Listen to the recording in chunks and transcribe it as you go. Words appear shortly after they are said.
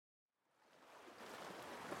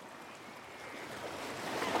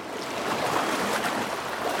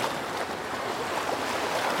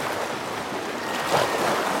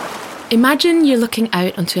Imagine you're looking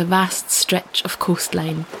out onto a vast stretch of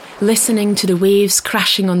coastline, listening to the waves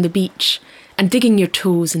crashing on the beach and digging your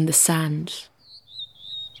toes in the sand.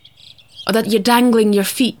 Or that you're dangling your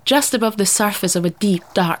feet just above the surface of a deep,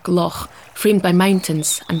 dark loch framed by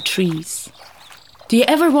mountains and trees. Do you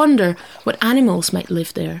ever wonder what animals might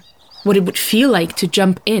live there? What it would feel like to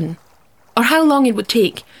jump in? Or how long it would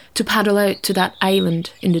take to paddle out to that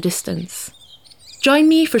island in the distance? Join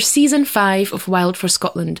me for Season 5 of Wild for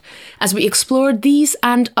Scotland as we explore these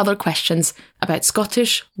and other questions about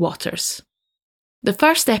Scottish waters. The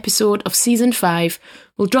first episode of Season 5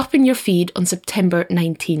 will drop in your feed on September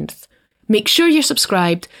 19th. Make sure you're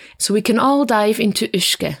subscribed so we can all dive into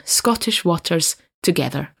Uisce, Scottish waters,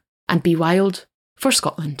 together and be wild for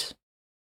Scotland.